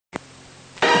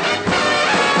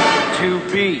to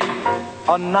be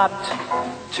or not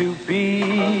to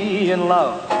be in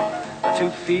love, to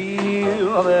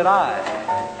feel that I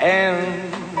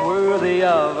am worthy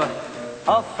of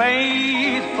a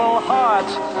faithful heart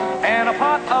and a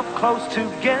part of close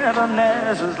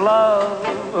togetherness. Is love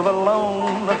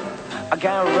alone a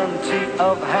guarantee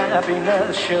of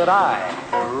happiness? Should I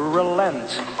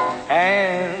relent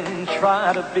and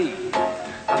try to be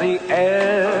the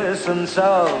essence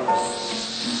of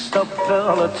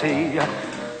stability?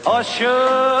 Or should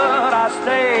I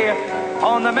stay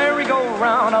on the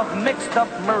merry-go-round of mixed-up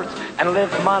mirth and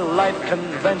live my life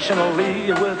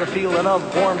conventionally with a feeling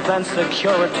of warmth and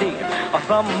security? Or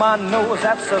thumb my nose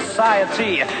at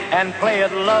society and play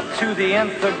at love to the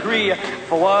nth degree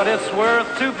for what it's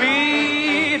worth to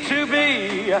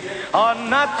be or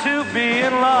not to be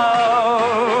in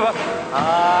love?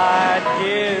 I'd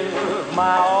give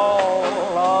my all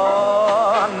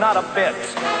or not a bit.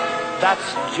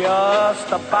 That's just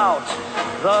about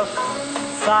the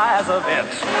size of it.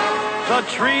 The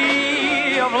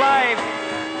tree of life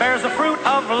bears the fruit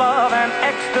of love and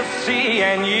ecstasy,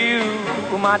 and you,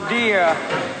 my dear,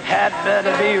 had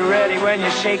better be ready when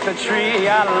you shake the tree.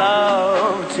 I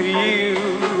love to you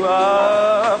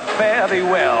fare thee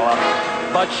well,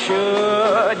 but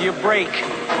should you break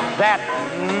that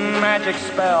magic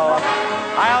spell,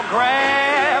 I'll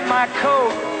grab my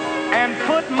coat and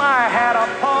put my hat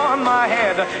upon my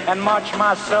head and march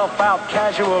myself out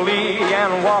casually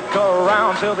and walk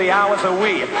around till the hours are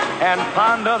wee and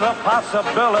ponder the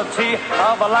possibility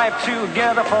of a life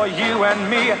together for you and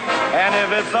me. And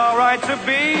if it's all right to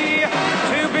be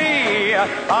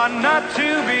or not to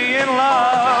be in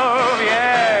love,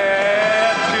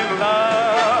 yeah, to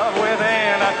love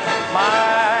within my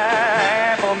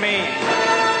ample means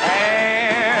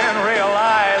and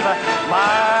realize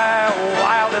my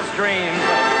wildest dreams.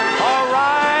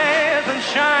 Arise and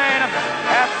shine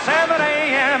at 7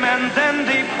 a.m. and then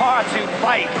depart to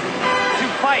fight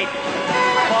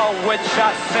for which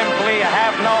I simply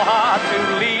have no heart to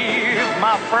leave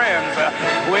my friends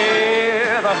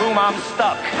with whom I'm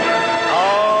stuck,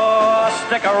 or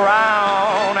stick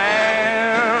around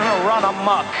and run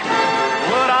amok.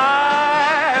 Would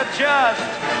I adjust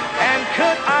and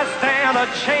could I stand a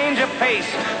change of pace,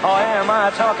 or am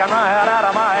I talking right out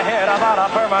of my head about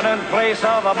a permanent place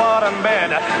of a bottom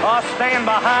bed, or staying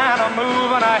behind or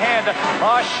moving ahead,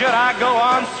 or should I go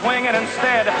on swinging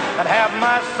instead and have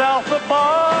myself a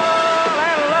ball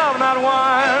and love not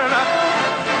one?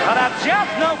 That's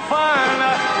just no fun.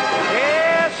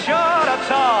 Yeah, short or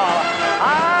tall,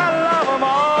 I love them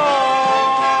all.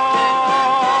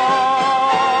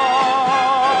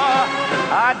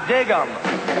 I dig them.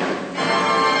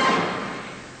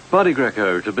 Buddy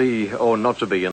Greco, to be or not to be in